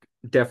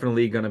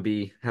definitely going to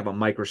be have a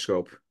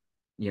microscope,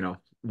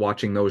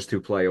 watching those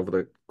two play over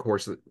the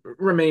course of the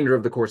remainder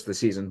of the course of the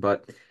season.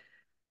 But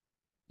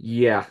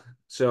yeah,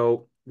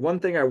 so one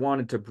thing I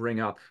wanted to bring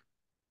up,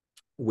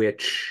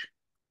 which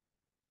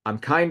I'm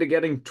kind of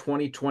getting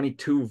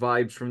 2022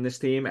 vibes from this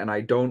team, and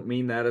I don't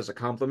mean that as a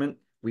compliment.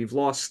 We've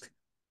lost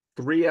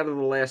three out of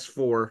the last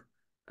four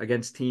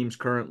against teams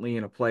currently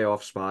in a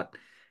playoff spot.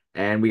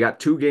 And we got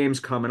two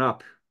games coming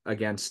up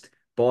against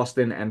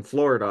Boston and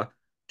Florida,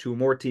 two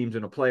more teams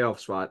in a playoff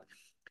spot.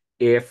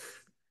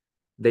 If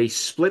they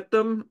split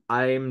them,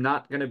 I'm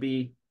not going to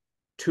be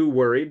too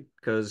worried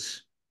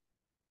because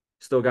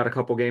still got a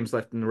couple games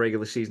left in the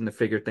regular season to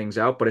figure things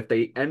out. But if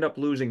they end up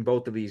losing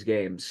both of these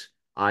games,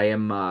 I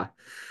am going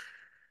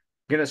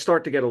to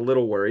start to get a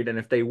little worried. And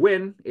if they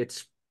win,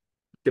 it's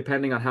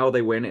depending on how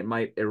they win, it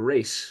might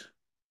erase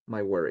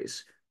my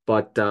worries.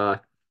 But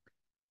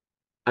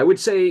I would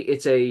say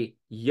it's a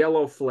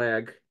yellow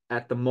flag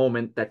at the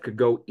moment that could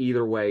go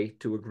either way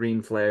to a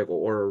green flag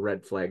or a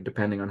red flag,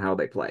 depending on how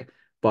they play.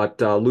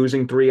 But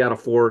losing three out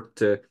of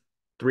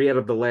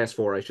the last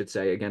four, I should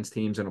say, against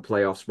teams in a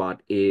playoff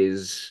spot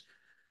is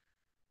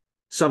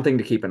something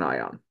to keep an eye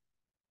on.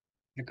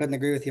 I couldn't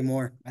agree with you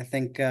more. I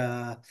think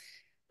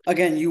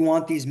again, you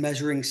want these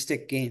measuring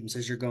stick games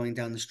as you're going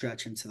down the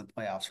stretch into the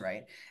playoffs,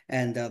 right?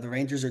 And the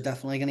Rangers are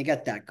definitely going to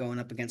get that going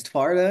up against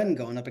Florida and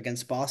going up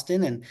against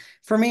Boston. And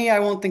for me, I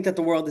won't think that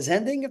the world is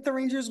ending if the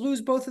Rangers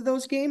lose both of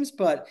those games.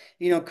 But,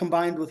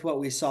 combined with what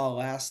we saw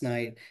last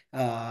night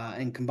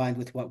and combined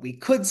with what we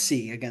could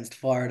see against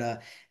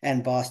Florida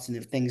and Boston,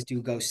 if things do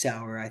go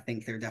sour, I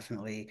think there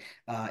definitely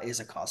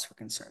is a cause for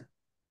concern,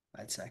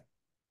 I'd say.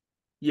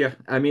 Yeah,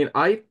 I mean,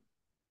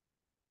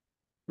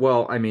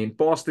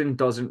 Boston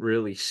doesn't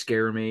really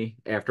scare me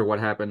after what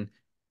happened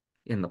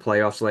in the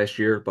playoffs last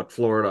year, but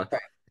Florida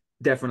Right.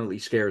 definitely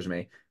scares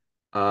me.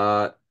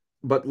 Uh,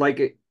 but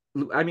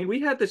I mean,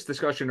 we had this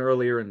discussion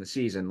earlier in the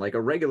season, like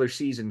a regular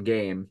season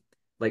game,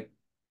 like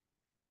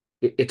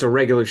it's a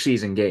regular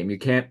season game. You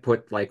can't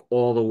put like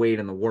all the weight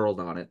in the world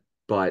on it,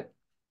 but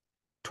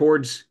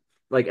towards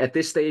like at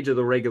this stage of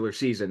the regular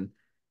season,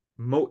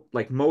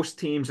 most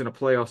teams in a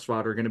playoff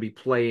spot are going to be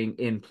playing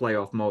in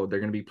playoff mode. They're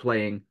going to be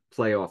playing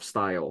playoff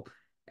style,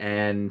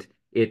 and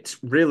it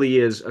really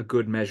is a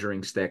good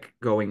measuring stick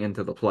going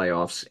into the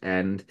playoffs.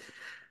 And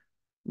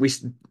we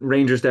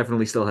Rangers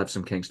definitely still have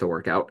some kinks to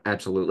work out.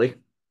 Absolutely.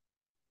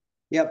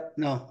 Yep,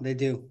 no, they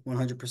do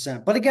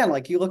 100%. But again,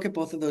 like you look at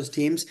both of those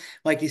teams,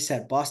 like you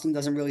said, Boston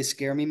doesn't really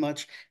scare me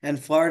much.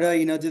 And Florida,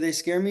 do they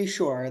scare me?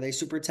 Sure. Are they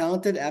super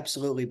talented?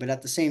 Absolutely. But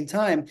at the same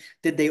time,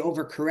 did they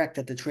overcorrect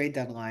at the trade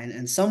deadline?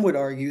 And some would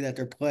argue that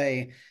their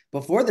play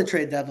before the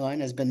trade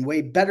deadline has been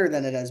way better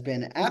than it has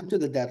been after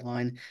the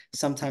deadline.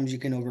 Sometimes you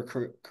can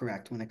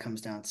overcorrect when it comes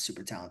down to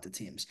super talented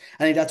teams.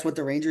 I think that's what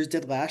the Rangers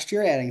did last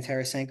year, adding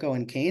Tarasenko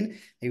and Kane.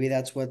 Maybe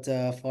that's what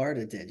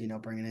Florida did,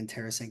 bringing in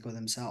Tarasenko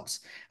themselves.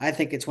 I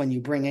think it's when you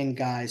bring in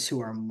guys who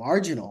are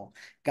marginal,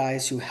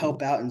 guys who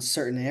help out in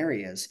certain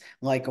areas,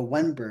 like a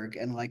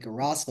Wennberg and like a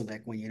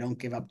Roslovic. When you don't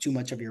give up too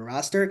much of your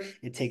roster,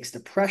 it takes the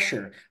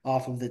pressure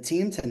off of the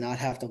team to not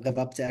have to live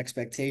up to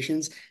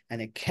expectations,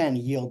 and it can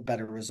yield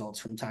better results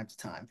from time to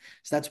time.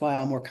 So that's why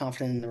I'm more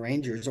confident in the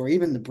Rangers or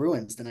even the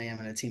Bruins than I am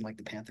in a team like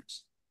the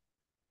Panthers.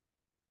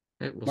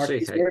 We'll Mark see.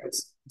 these Hey,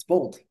 words. It's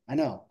bold, I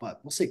know, but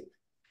we'll see.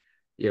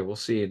 yeah, we'll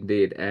see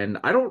indeed. And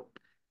I don't.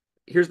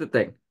 Here's the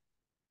thing.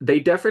 They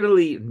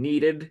definitely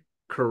needed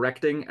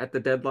correcting at the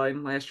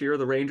deadline last year,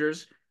 the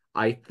Rangers.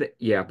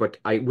 Yeah, but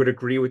I would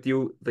agree with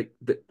you.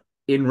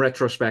 In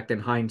retrospect, in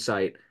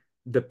hindsight,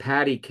 the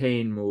Patty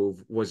Kane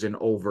move was an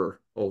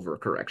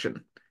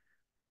overcorrection.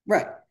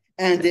 Right.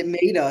 And Yeah. it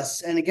made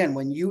us, and again,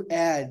 when you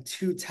add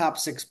two top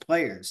six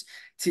players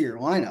to your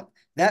lineup,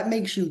 that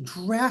makes you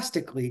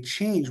drastically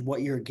change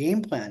what your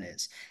game plan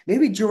is.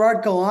 Maybe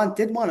Gerard Gallant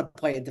did want to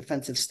play a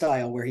defensive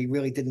style where he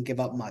really didn't give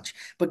up much.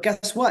 But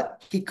guess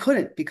what? He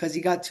couldn't because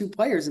he got two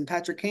players in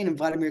Patrick Kane and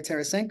Vladimir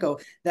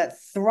Tarasenko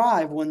that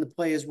thrive when the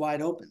play is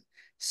wide open.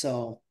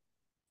 So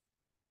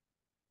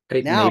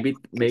Hey, now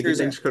maybe Rangers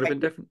are things could have tight. been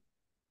different.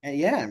 And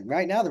yeah,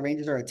 right now the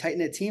Rangers are a tight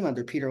knit team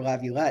under Peter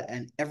Laviolette,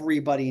 and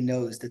everybody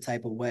knows the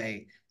type of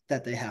way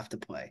that they have to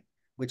play,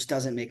 which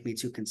doesn't make me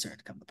too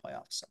concerned come the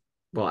playoffs. So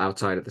Well,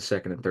 outside of the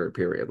second and third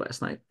period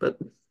last night, but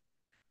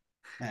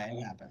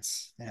it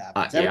happens. It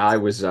happens. yeah, I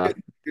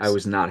Every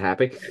was not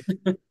happy.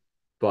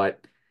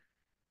 But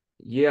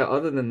yeah,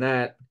 other than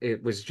that,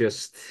 it was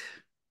just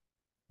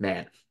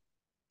man.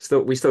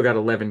 We still got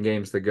 11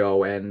 games to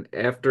go, and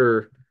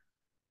after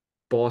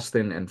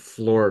Boston and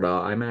Florida,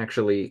 I'm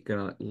actually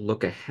gonna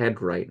look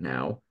ahead right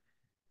now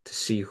to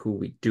see who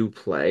we do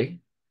play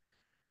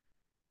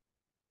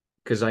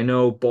because I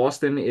know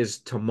Boston is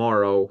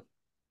tomorrow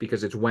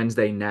because it's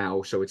Wednesday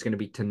now, so it's gonna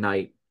be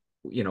tonight,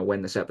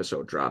 when this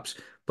episode drops.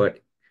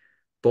 But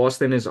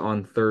Boston is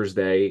on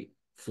Thursday,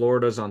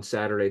 Florida's on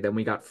Saturday, then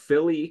we got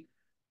Philly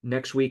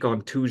next week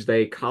on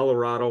Tuesday,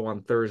 Colorado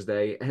on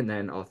Thursday, and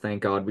then oh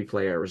thank God we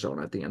play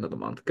Arizona at the end of the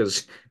month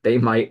because they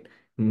might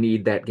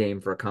need that game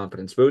for a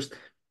confidence boost.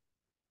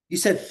 You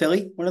said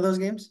Philly, one of those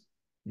games?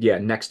 Yeah,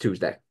 next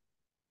Tuesday.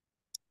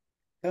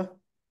 Yeah.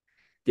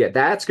 Yeah,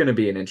 that's going to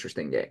be an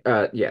interesting game.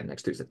 Yeah,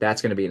 next Tuesday.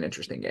 That's going to be an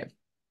interesting game.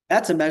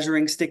 That's a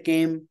measuring stick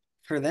game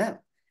for them.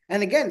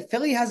 And again,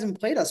 Philly hasn't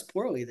played us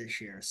poorly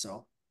this year.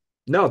 So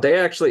No,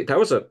 that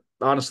was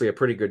honestly a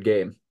pretty good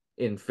game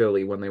in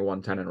Philly when they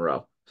won 10 in a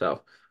row.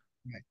 So,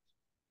 right.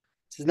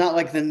 It's not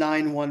like the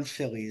 9-1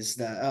 Phillies,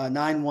 the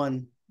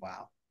 9-1.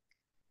 Wow.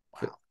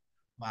 Wow.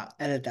 Wow.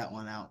 Edit that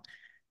one out.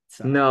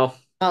 So no.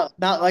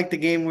 not like the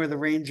game where the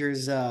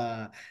Rangers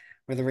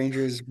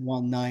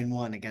won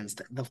 9-1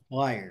 against the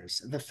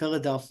Flyers, the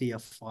Philadelphia Hey,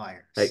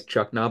 Flyers.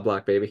 Chuck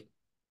Knobloch, baby.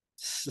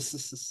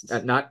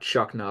 Not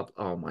Chuck Knob.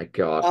 Oh my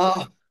God.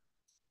 Oh,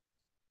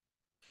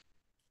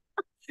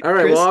 All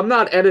right, well, Chris, I'm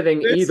not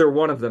editing Chris. either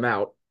one of them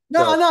out.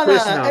 No, So, no, no,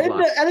 Chris no.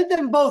 Knobloch. Edit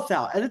them both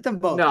out. Edit them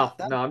both No, out.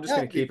 That no, I'm just that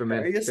going would to be keep him fair.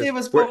 in You because save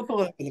us both a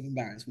little bit of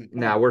embarrassment.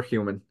 Come on. we're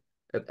human.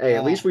 Hey, at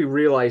Uh, least we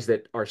realized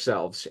it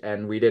ourselves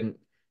and we didn't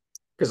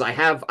because I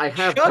have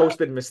Chuck,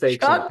 posted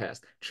mistakes in the Chuck.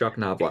 past. Chuck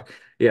Knobloch.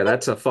 Yeah,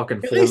 that's a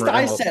fucking At least former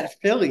I ML. said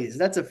Phillies.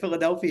 That's a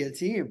Philadelphia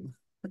team.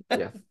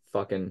 Yeah,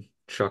 fucking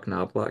Chuck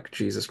Knobloch.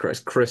 Jesus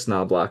Christ. Chris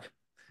Knobloch.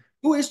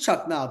 Who is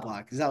Chuck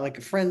Knobloch? Is that like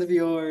a friend of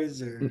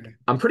yours or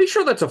I'm pretty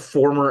sure that's a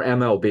former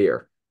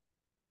MLBer.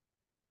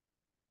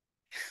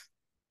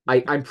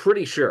 I'm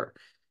pretty sure,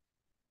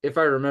 if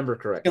I remember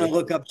gonna correctly.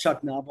 look up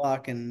Chuck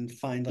Knobloch and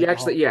find Yeah, like a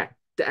actually, hall? yeah,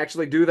 to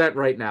actually do that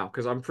right now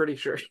because I'm pretty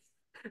sure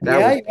that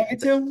Yeah, was, you want me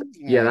to? All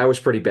yeah, that right. was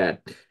pretty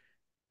bad.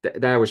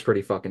 That was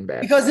pretty fucking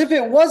bad. Because if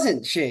it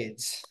wasn't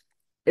Shades,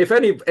 If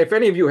any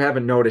of you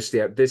haven't noticed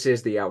yet, this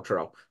is the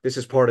outro. This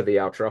is part of the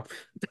outro.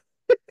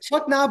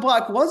 Chuck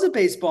Knobloch was a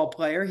baseball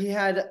player. He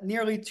had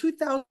nearly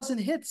 2,000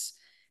 hits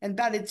and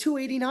batted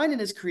 289 in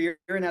his career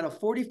and had a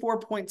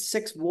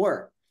 44.6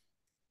 WAR.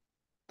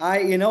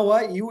 You know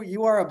what?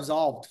 You are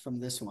absolved from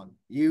this one.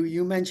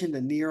 You mentioned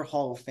a near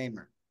Hall of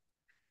Famer.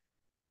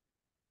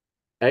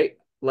 Hey,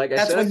 like I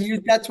said,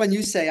 That's when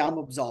you say I'm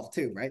absolved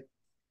too, right?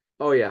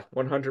 oh yeah,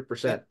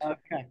 Yeah. 100%.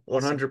 Okay. Awesome.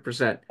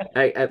 100%.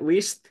 Hey, at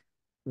least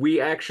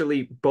we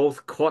actually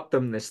both caught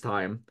them this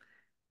time,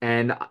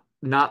 and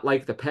not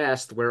like the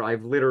past where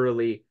I've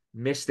literally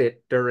missed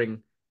it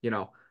during, you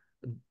know,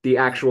 the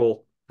Yeah.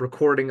 actual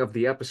recording of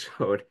the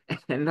episode,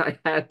 and I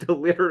had to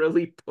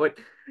literally put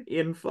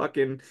in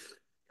fucking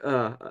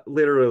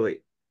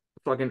literally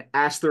fucking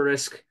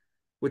asterisk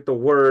with the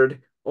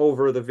word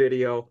over the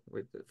video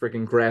with the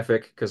freaking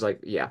graphic because like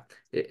yeah,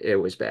 it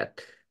was bad.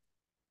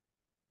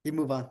 You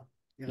move on.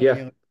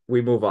 Yeah,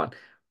 we move on.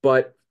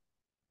 But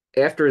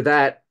after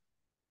that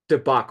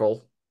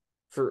debacle,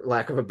 for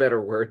lack of a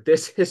better word,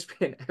 this has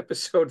been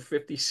episode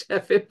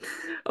 57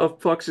 of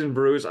Pucks and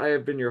Brews. I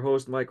have been your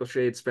host, Michael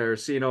Shade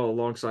Sparacino,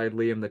 alongside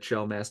Liam the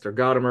Chellmaster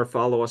Godimer.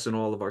 Follow us on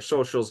all of our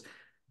socials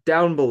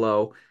down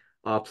below.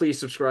 Please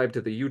subscribe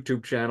to the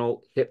YouTube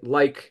channel, hit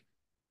like,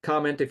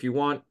 comment if you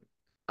want,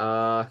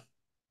 uh,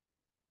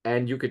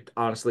 and you could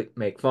honestly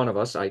make fun of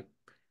us. I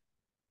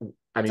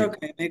It's mean,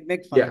 okay.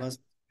 Make fun of yeah, us.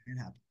 It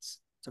happens.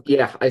 It's okay.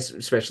 yeah,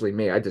 especially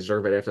me. I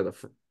deserve it after the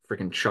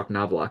freaking Chuck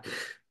Knobloch.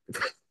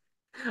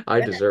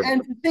 I deserve it.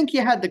 And to think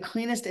you had the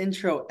cleanest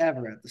intro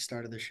ever at the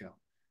start of the show.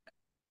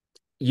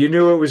 You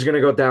knew it was going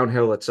to go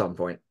downhill at some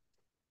point.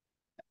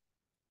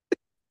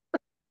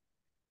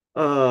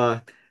 Uh,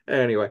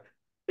 anyway,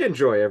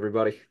 enjoy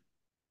everybody.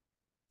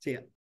 See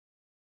ya.